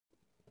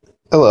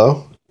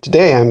Hello.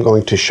 Today I'm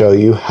going to show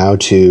you how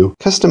to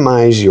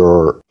customize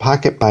your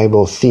Pocket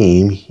Bible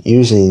theme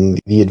using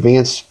the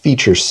advanced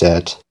feature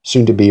set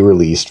soon to be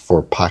released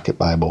for Pocket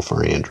Bible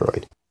for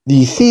Android.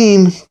 The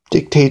theme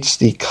dictates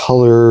the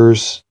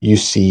colors you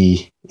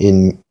see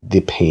in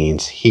the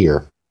panes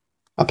here.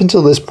 Up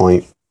until this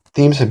point,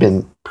 themes have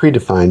been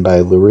predefined by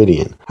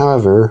Luridian.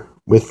 However,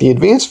 with the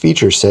advanced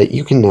feature set,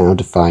 you can now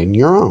define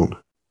your own.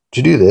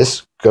 To do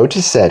this, go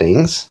to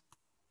Settings,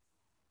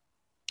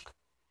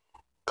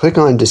 click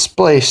on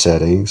Display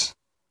Settings,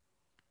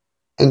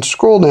 and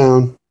scroll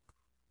down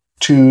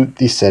to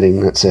the setting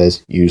that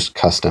says Use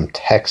Custom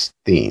Text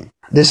Theme.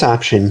 This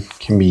option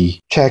can be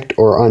checked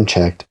or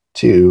unchecked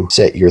to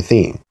set your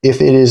theme.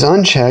 If it is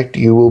unchecked,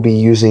 you will be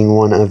using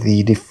one of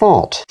the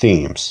default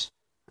themes.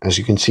 As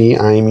you can see,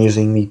 I am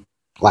using the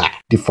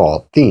black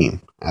default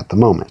theme at the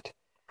moment.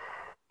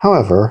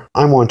 However,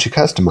 I want to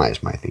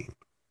customize my theme,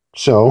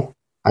 so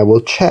I will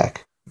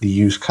check the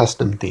Use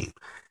Custom Theme.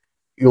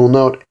 You'll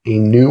note a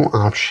new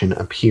option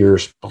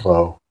appears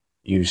below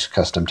Use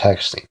Custom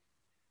Text Theme.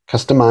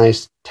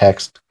 Customize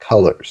Text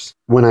Colors.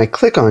 When I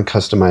click on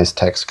Customize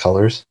Text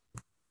Colors,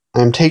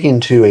 I'm taken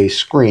to a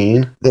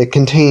screen that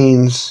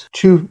contains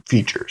two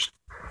features.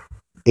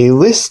 A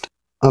list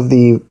of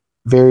the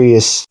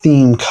various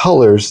theme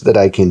colors that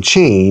I can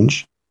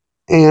change,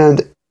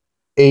 and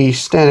a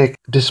static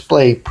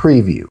display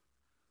preview.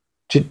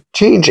 To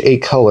change a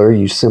color,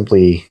 you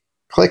simply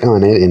click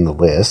on it in the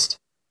list,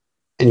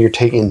 and you're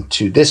taken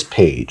to this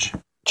page.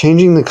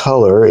 Changing the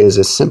color is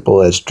as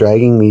simple as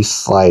dragging these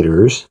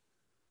sliders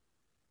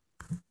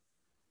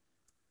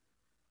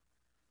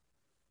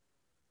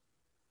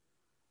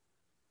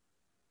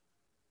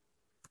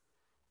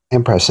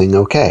and pressing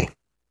OK.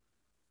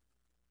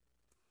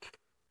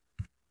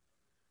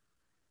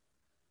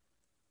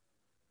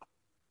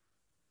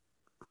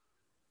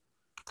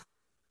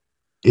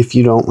 If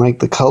you don't like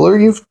the color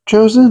you've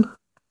chosen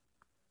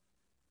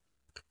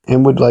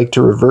and would like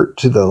to revert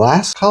to the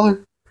last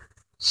color,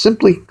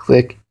 simply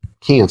click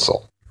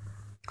Cancel.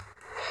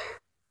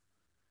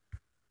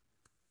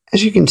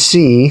 As you can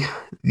see,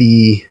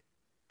 the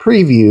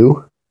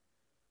preview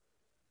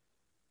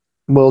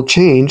will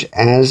change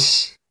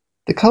as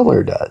the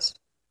color does.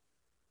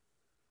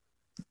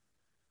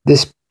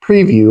 This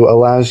preview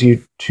allows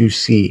you to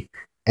see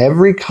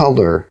every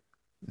color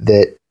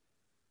that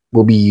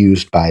will be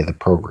used by the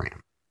program.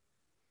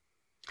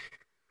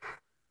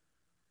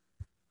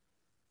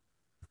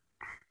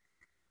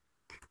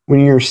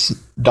 When you're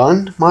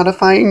done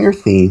modifying your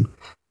theme,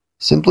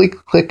 simply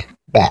click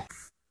Back.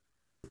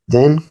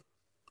 Then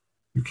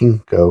you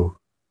can go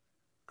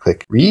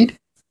click Read,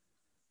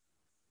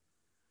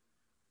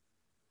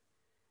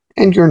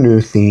 and your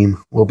new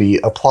theme will be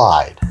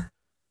applied.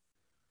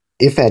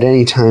 If at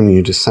any time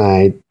you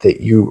decide that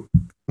you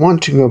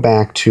want to go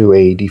back to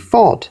a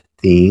default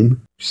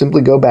theme,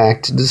 simply go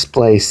back to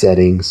Display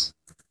Settings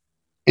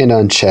and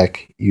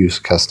uncheck Use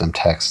Custom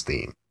Text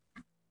Theme.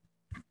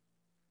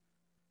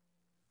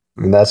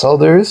 And that's all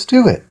there is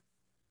to it.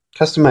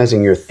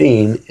 Customizing your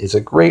theme is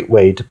a great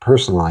way to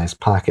personalize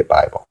Pocket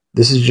Bible.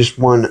 This is just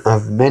one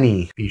of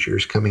many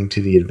features coming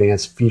to the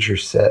advanced feature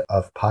set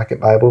of Pocket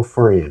Bible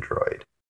for Android.